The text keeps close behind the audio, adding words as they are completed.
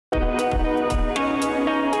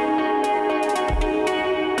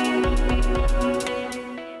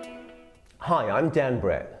Hi, I'm Dan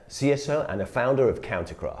Brett, CSO and a founder of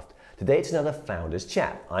CounterCraft. Today it's another Founders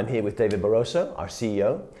Chat. I'm here with David Barroso, our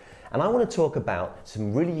CEO, and I want to talk about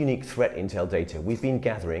some really unique threat intel data we've been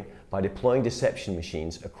gathering by deploying deception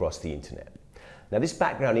machines across the internet. Now this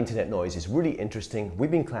background internet noise is really interesting.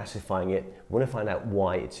 We've been classifying it. We want to find out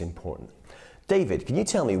why it's important. David, can you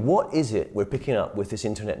tell me what is it we're picking up with this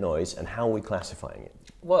internet noise and how are we classifying it?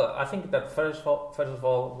 Well, I think that first of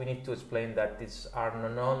all, we need to explain that these are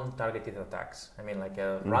non-targeted attacks. I mean, like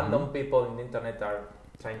random people in the internet are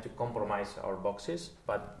trying to compromise our boxes,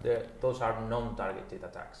 but those are non-targeted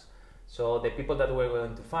attacks. So the people that we're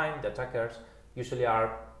going to find, the attackers, usually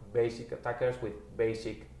are basic attackers with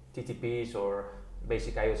basic TTPs or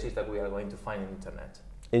basic IOCs that we are going to find in the internet.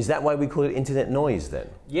 Is that why we call it internet noise then?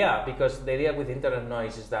 Yeah, because the idea with internet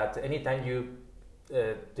noise is that anytime you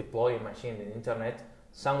deploy a machine in the internet,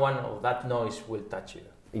 someone of that noise will touch you.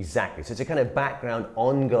 Exactly. So it's a kind of background,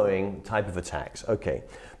 ongoing type of attacks. Okay.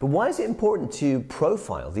 But why is it important to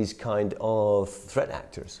profile these kind of threat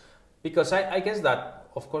actors? Because I guess that,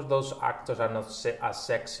 of course, those actors are not as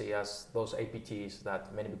sexy as those APTs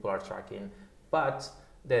that many people are tracking. But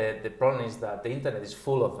the problem is that the internet is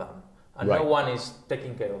full of them. And no one is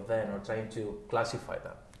taking care of them or trying to classify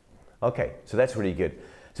them. Okay, so that's really good.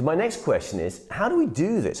 So my next question is, how do we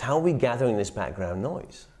do this? How are we gathering this background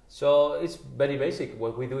noise? So it's very basic.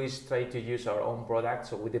 What we do is try to use our own products.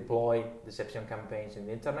 So we deploy deception campaigns in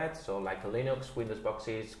the internet. So like Linux, Windows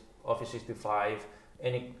boxes, Office 365,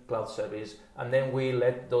 any cloud service. And then we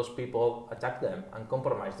let those people attack them and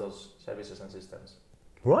compromise those services and systems.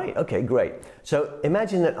 Right, okay, great. So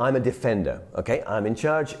imagine that I'm a defender, okay? I'm in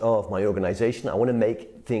charge of my organization. I want to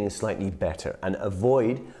make things slightly better and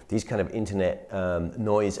avoid these kind of internet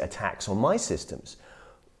noise attacks on my systems.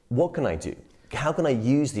 What can I do? How can I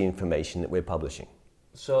use the information that we're publishing?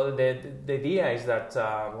 So the idea is that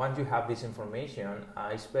once you have this information,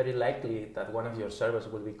 it's very likely that one of your servers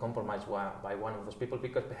will be compromised by one of those people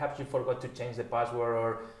because perhaps you forgot to change the password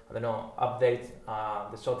or, I don't know, update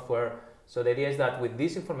the software. So the idea is that with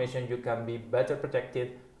this information you can be better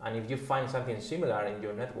protected, and if you find something similar in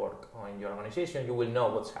your network or in your organization, you will know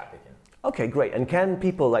what's happening. Okay, great. And can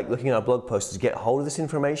people, like looking at our blog posts, get hold of this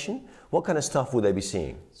information? What kind of stuff will they be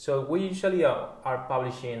seeing? So we usually are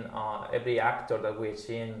publishing every actor that we're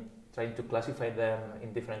seeing, trying to classify them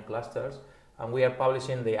in different clusters. And we are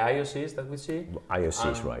publishing the IOCs that we see.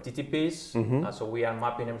 IOCs, right. TTPs. So we are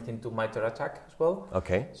mapping everything to MITRE ATT&CK as well.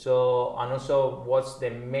 Okay. So, and also what's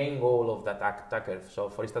the main goal of that attacker. So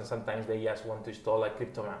for instance, sometimes they just want to install a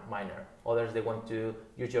crypto miner. Others, they want to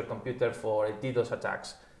use your computer for DDoS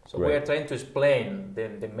attacks. So we are trying to explain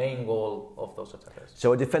the main goal of those attackers.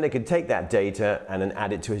 So a defender can take that data and then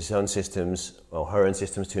add it to his own systems or her own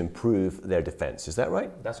systems to improve their defense. Is that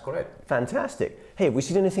right? That's correct. Fantastic. Hey, have we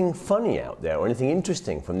seen anything funny out there or anything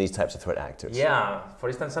interesting from these types of threat actors? Yeah. For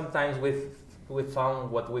instance, sometimes we found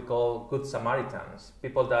what we call good Samaritans.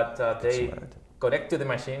 People that they connect to the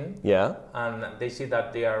machine and they see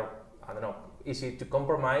that they are, I don't know, easy to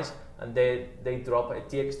compromise, and they drop a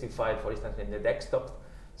TXT file, for instance, in the desktop,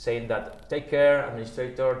 saying that, take care,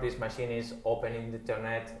 administrator, this machine is open in the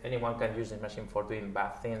internet, anyone can use this machine for doing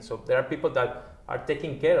bad things. So there are people that are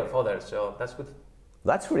taking care of others, so that's good.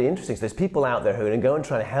 That's really interesting. So there's people out there who are going to go and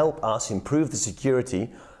try to help us improve the security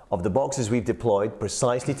of the boxes we've deployed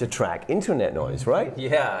precisely to track internet noise, right?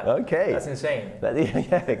 Yeah. Okay. That's insane.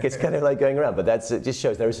 Yeah, it's kind of like going around, but it just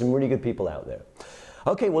shows there are some really good people out there.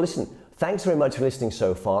 Okay, well listen, thanks very much for listening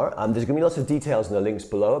so far. There's going to be lots of details in the links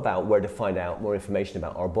below about where to find out more information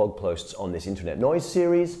about our blog posts on this Internet Noise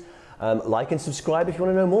series. Like and subscribe if you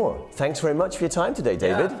want to know more. Thanks very much for your time today,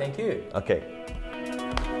 David. Yeah, thank you. Okay.